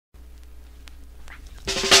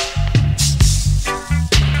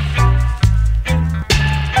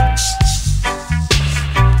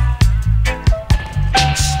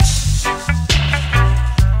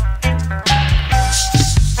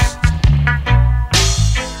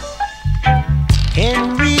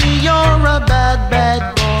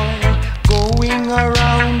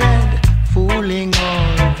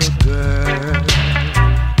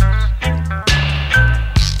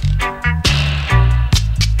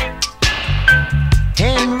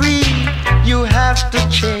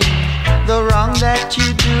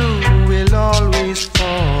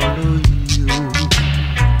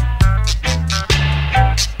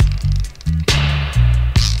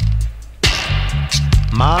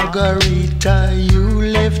Margarita, you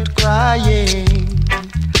left crying.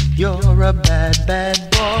 You're a bad, bad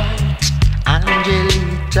boy.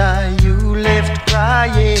 Angelita, you left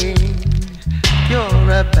crying.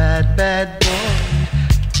 You're a bad, bad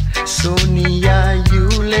boy. Sonia, you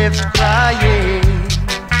left crying.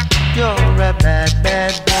 You're a bad,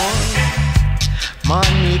 bad boy.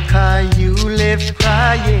 Monica, you left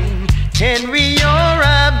crying. Henry, you're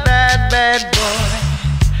a bad, bad boy.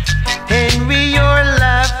 Henry, you're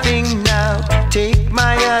laughing now. Take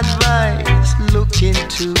my advice, look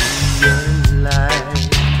into your life.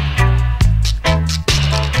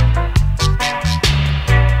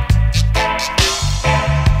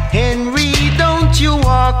 Henry, don't you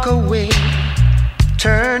walk away.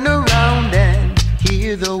 Turn around and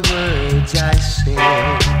hear the words I say.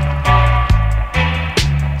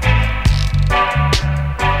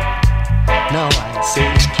 Now I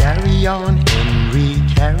say carry on, Henry,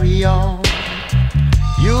 carry on.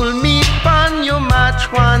 You'll meet on your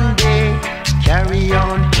match one day. Carry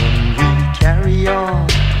on, Henry, carry on.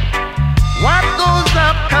 What goes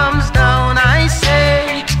up comes down, I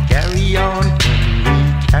say. Carry on, Henry,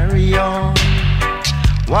 carry on.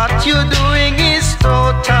 What you're doing is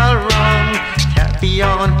total wrong. Carry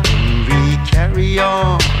on, Henry, carry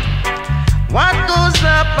on. What goes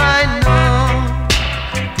up I know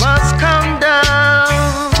must come down.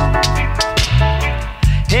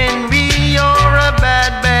 Henry, you're a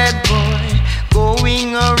bad, bad boy,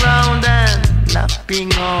 going around and lapping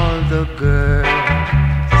all the girls.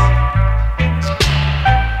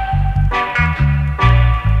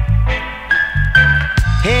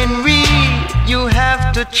 Henry, you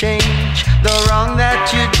have to change. The wrong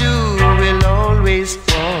that you do will always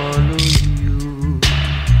follow you.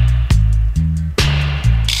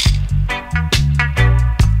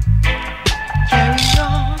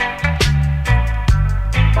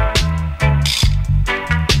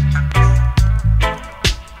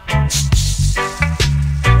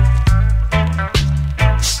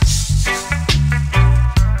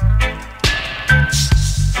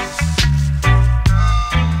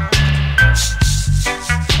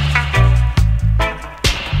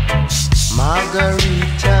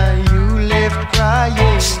 Margarita, you left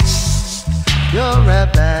crying. You're a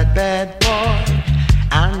bad, bad boy.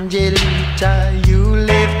 Angelita, you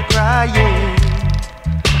left crying.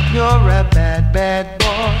 You're a bad, bad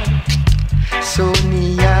boy.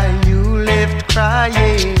 Sonia, you left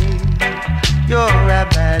crying. You're a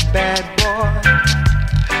bad, bad boy.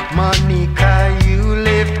 Monica, you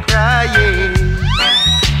left crying.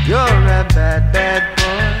 You're a bad, bad boy.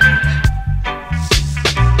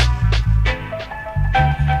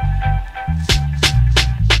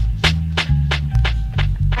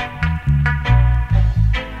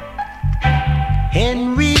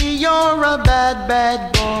 Henry, you're a bad,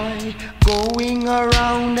 bad boy, going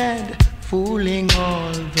around and fooling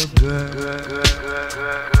all the girls.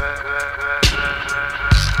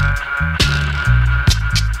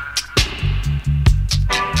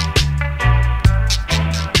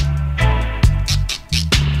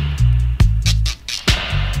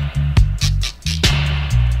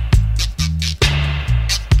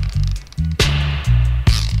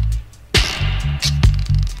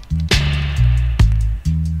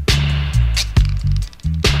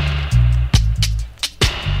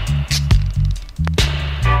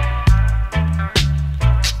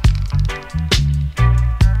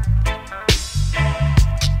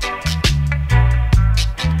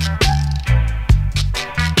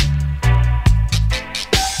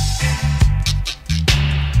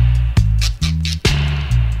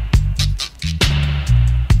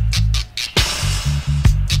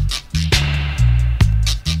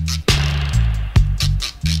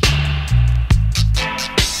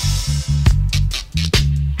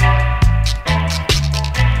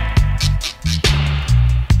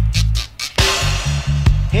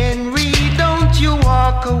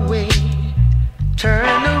 Away,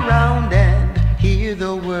 turn around and hear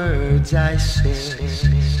the words I say.